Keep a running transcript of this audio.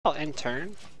call end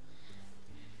turn?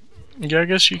 Yeah, I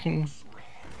guess you can.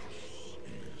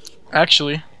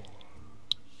 Actually,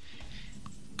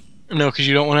 no, because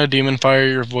you don't want to demon fire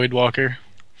your Void Walker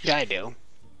Yeah, I do.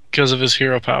 because of his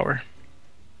hero power.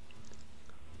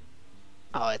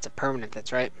 Oh, it's a permanent,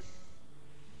 that's right.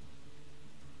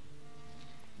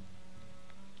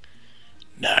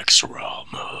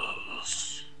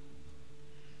 Naxxramas.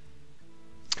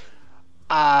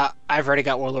 I've already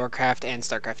got World of Warcraft and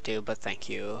StarCraft 2, but thank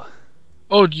you.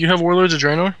 Oh, do you have Warlords of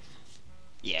Draenor?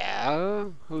 Yeah,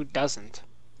 who doesn't?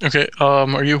 Okay,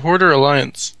 are you Horde or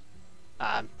Alliance?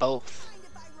 Both.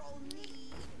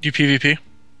 Do you PvP?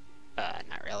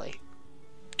 Not really.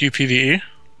 Do you PvE?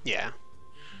 Yeah.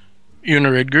 You in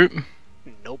a raid group?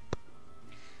 Nope.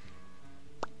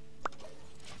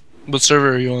 What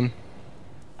server are you on?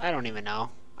 I don't even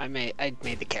know. I made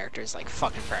the characters like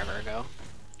fucking forever ago.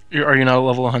 Are you not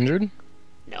level 100?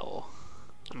 No.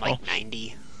 I'm like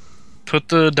 90. Put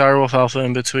the Direwolf Alpha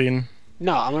in between.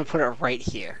 No, I'm gonna put it right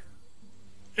here.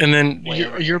 And then Way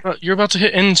over here. you're about to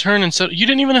hit end turn and you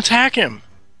didn't even attack him.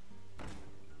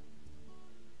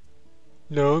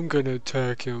 No, I'm gonna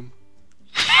attack him.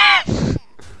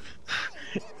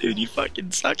 Dude, you fucking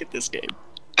suck at this game.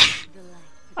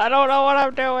 I don't know what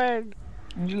I'm doing.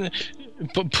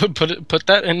 Put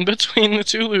that in between the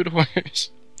two loot warriors.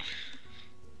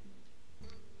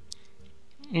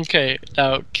 Okay,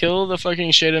 now kill the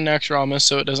fucking Shade of Naxxramas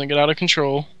so it doesn't get out of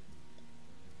control.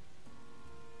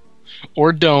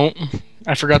 Or don't.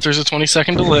 I forgot there's a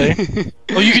 20-second delay.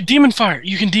 Oh, you can demon fire.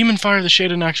 You can demon fire the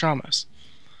Shade of Naxxramas.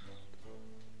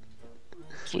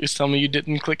 Please tell me you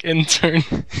didn't click end turn.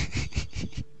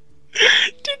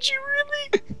 Did you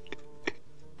really?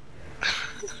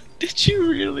 Did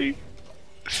you really?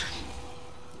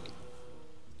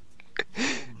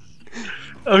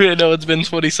 Okay, no, it's been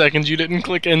 20 seconds. You didn't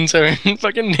click end turn.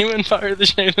 Fucking demon fire the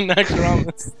Shade of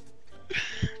Naxxramas.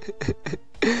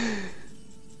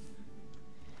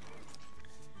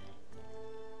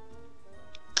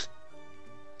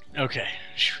 Okay.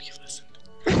 You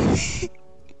listened.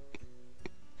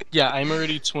 Yeah, I'm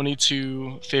already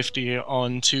 2250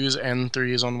 on 2s and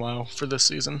 3s on WoW for this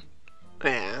season.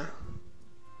 Yeah.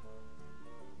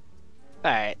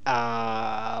 Alright,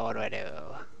 what do I do?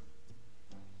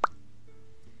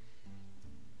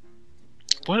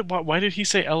 Why did he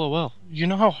say LOL? You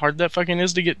know how hard that fucking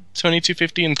is to get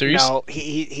 2250 in 3s? No,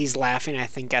 he's laughing, I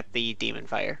think, at the demon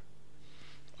fire.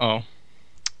 Oh.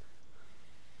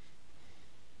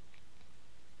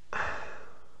 I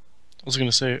was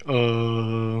gonna say,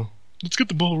 let's get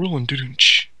the ball rolling, dude.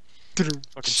 Fucking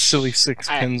silly six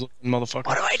pins, motherfucker.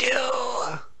 What do I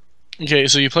do? Okay,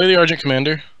 so you play the Argent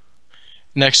Commander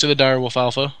next to the Direwolf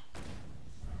Alpha,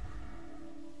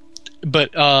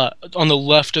 but on the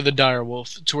left of the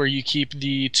Direwolf, to where you keep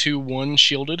the 2/1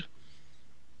 shielded.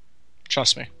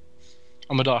 Trust me,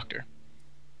 I'm a doctor.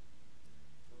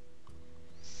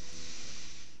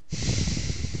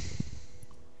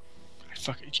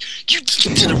 You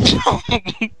did it wrong.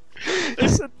 I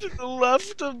said to the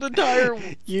left of the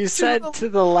Direwolf. You said to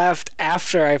the left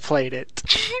after I played it.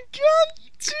 God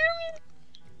damn it.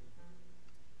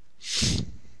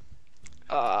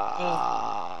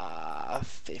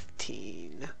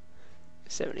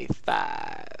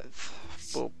 1575.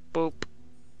 Boop boop.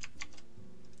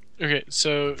 Okay,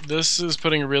 so this is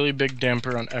putting a really big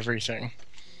damper on everything.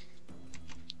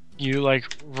 You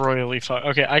like royally fuck.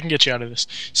 Okay, I can get you out of this.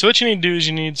 So what you need to do is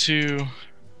you need to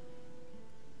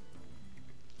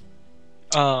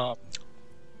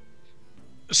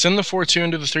send the 4-2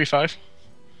 into the 3-5.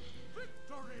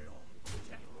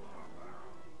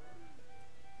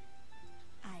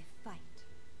 I fight.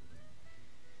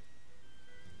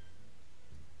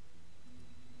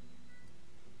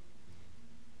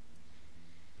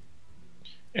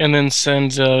 And then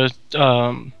send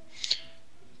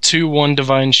 2/1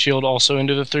 Divine Shield also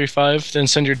into the 3-5. Then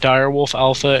send your Direwolf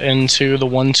Alpha into the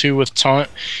 1-2 with Taunt,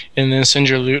 and then send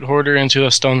your Loot Hoarder into the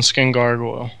Stone Skin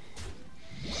Gargoyle.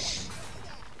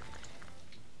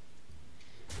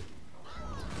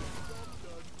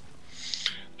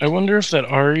 I wonder if that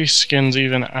Ari skin's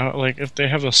even out, like if they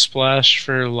have a splash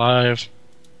for live.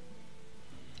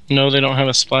 No, they don't have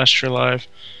a splash for live.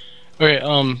 Okay,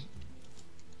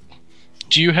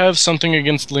 do you have something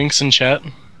against links in chat?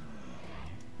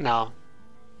 No.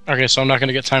 Okay, so I'm not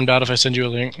gonna get timed out if I send you a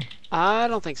link. I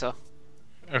don't think so.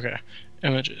 Okay,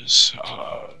 images.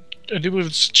 I do believe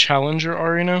it's Challenger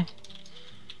Ari now.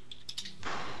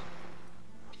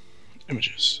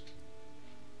 Images.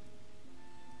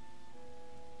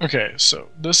 Okay, so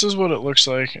this is what it looks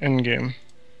like in game.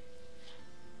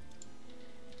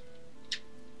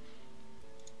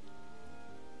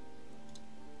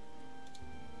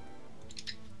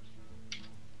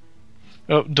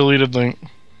 Oh, deleted link.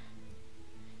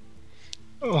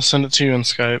 I'll send it to you in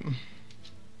Skype.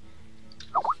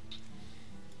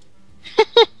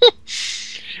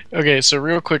 Okay, so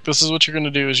real quick, this is what you're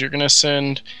gonna do: is you're gonna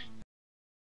send.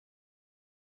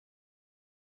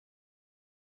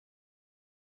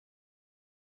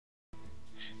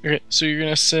 Okay, so you're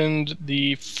gonna send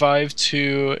the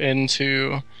 5-2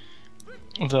 into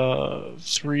the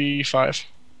 3-5.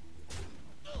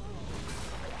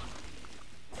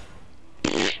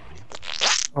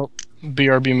 Oh,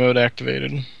 BRB mode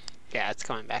activated. Yeah, it's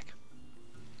coming back.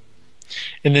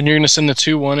 And then you're gonna send the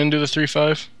 2-1 into the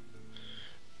 3-5.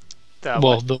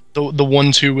 Well, the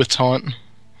 1-2 with taunt.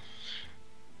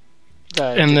 The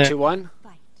 2-1?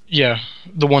 Fight. Yeah,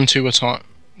 the 1-2 with taunt.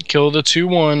 Kill the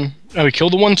 2-1. Oh, kill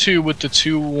the 1-2 with the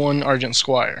 2-1 Argent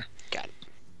Squire. Got it.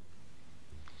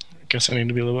 I guess I need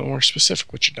to be a little bit more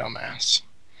specific with your dumbass.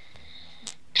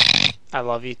 I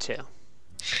love you too.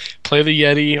 Play the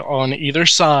Yeti on either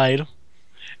side,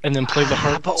 and then play the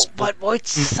Harvest. But what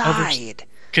side?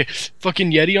 Okay,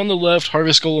 fucking Yeti on the left,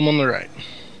 Harvest Golem on the right.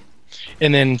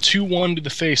 And then 2-1 to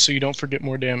the face so you don't forget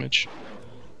more damage.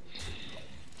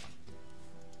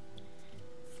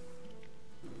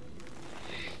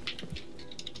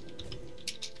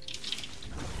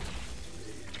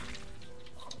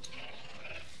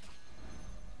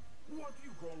 What you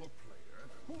call a player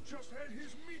who just had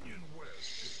his minion wed?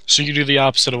 So you do the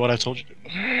opposite of what I told you to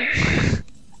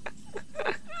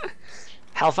do.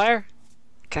 Hellfire?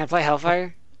 Can I play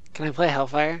Hellfire? Can I play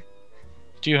Hellfire?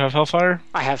 Do you have Hellfire?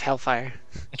 I have Hellfire.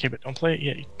 Okay, but don't play it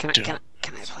yet. Can I do. play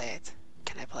it?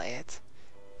 Can I play it?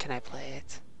 Can I play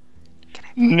it? Can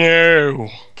I No!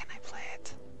 Can I play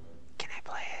it? Can I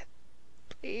play it?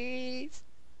 Please.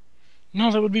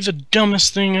 No, that would be the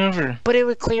dumbest thing ever. But it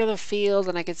would clear the field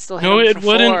and I could still hit No, him it for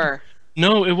wouldn't. 4.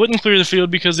 No, it wouldn't clear the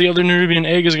field because the other Nerubian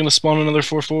egg is going to spawn another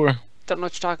 4-4. Don't know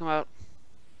what you're talking about.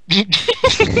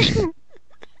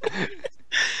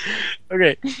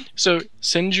 Okay, so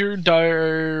send your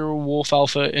Dire Wolf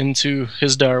Alpha into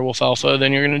his Dire Wolf Alpha,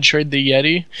 then you're going to trade the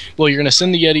Yeti. Well, you're going to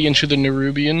send the Yeti into the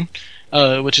Nerubian,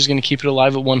 which is going to keep it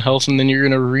alive at 1 health, and then you're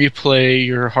going to replay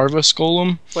your Harvest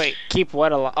Golem. Wait, keep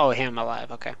what alive? Oh, him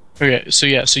alive, okay. Okay, so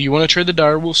yeah, so you want to trade the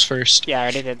Dire Wolves first. Yeah, I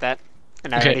already did that.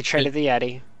 And I Okay, already traded the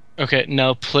Yeti. Okay,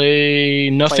 now play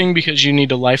nothing because you need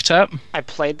to life tap. I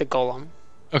played the Golem.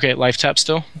 Okay, life tap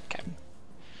still. Okay.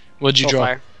 What'd you draw?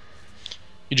 Soulfire.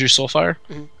 You drew Soulfire?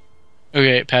 Mhm.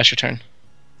 Okay, pass your turn.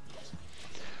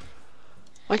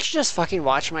 Why don't you just fucking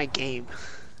watch my game?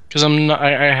 Because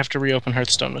I have to reopen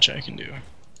Hearthstone, which I can do.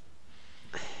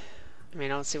 I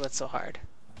mean, I don't see what's so hard.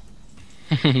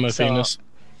 My So- penis.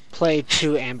 Play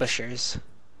 2 ambushers.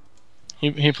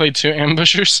 He played 2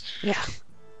 ambushers. Yeah.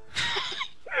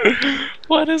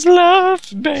 What is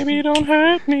love? Baby, don't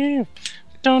hurt me.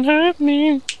 Don't hurt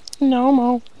me no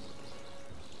more.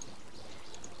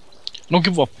 I don't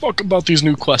give a fuck about these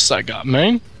new quests I got,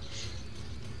 man.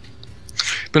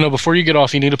 But no, before you get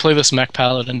off, you need to play this Mech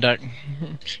Paladin deck.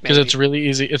 Because it's really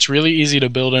easy. It's really easy to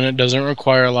build, and it doesn't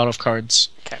require a lot of cards.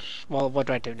 Okay. Well, what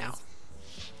do I do now?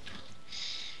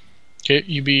 Okay,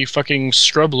 you be fucking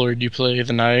Scrub Lord. You play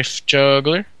the Knife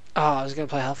Juggler. Oh, I was gonna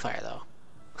play Hellfire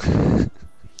though.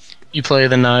 You play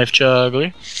the Knife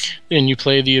Juggler. Then you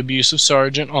play the Abusive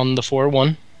Sergeant on the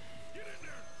 4-1.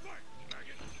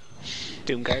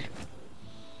 Doomguard.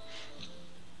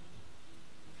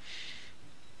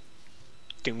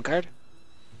 Doomguard?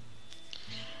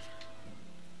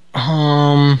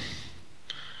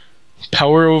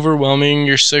 Power Overwhelming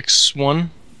your 6-1.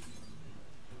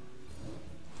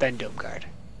 Then Doomguard.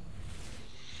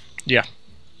 Yeah.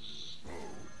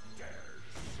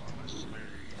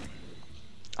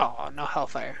 Oh, no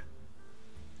Hellfire.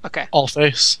 Okay. All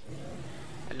face.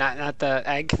 Not the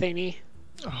egg thingy?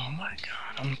 Oh my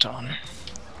god, I'm done.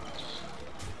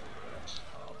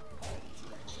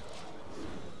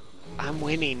 I'm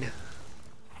winning.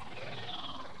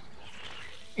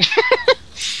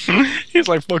 He's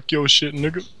like, fuck your shit,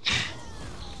 nigga.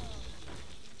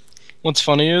 What's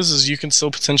funny is you can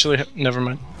still potentially never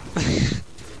mind.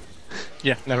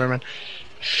 Yeah, never mind.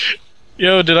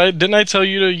 Yo, didn't I tell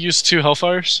you to use 2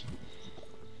 Hellfires?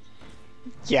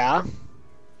 Yeah?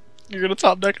 You're gonna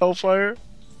top deck Hellfire?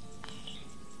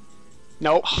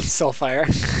 Nope. Soulfire.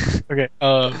 Okay,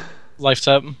 life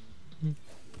tap.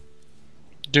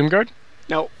 Doomguard?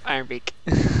 Nope. Ironbeak.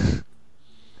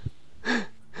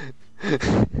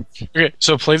 Okay,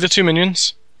 so play the 2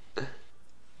 minions.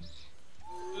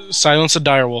 Silence a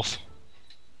Direwolf.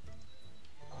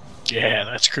 Yeah,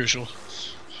 that's crucial.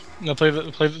 Now play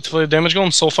the damage golem,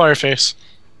 Soulfire face.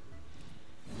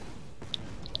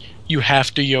 You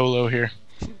have to YOLO here.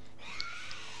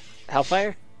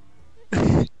 Hellfire?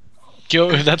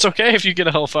 That's okay if you get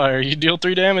a Hellfire. You deal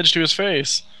 3 damage to his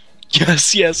face.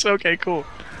 Yes, yes, okay, cool.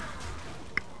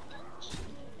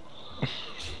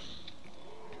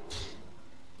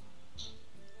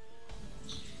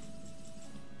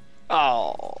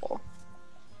 Oh.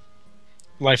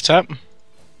 Life tap.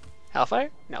 Hellfire?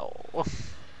 No.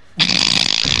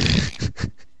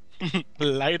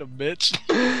 Light a bitch.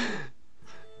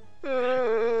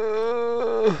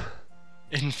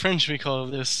 In French we call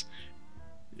this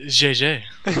GG.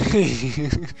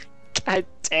 God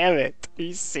damn it. Are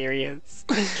you serious?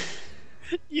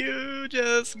 You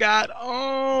just got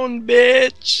owned,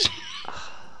 bitch.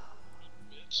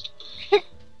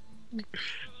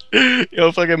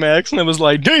 Yo, fucking Max, and it was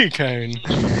like,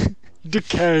 Decane.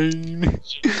 Decane.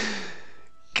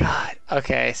 God.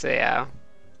 Okay, so yeah.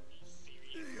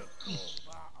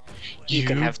 You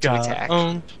can have 2 attack.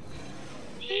 Owned.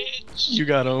 You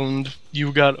got owned.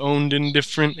 You got owned in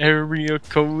different area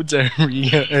codes.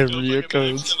 Area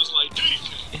codes.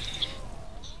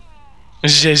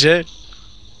 GG.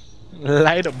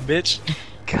 Light up, bitch.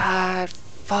 God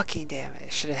fucking damn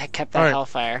it. Should have kept that Alright.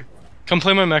 Hellfire. Come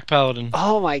play my Mech Paladin.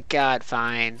 Oh my god,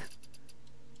 fine.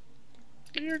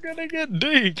 You're gonna get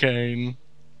Decane.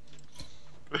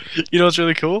 You know what's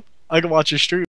really cool? I can watch your stream.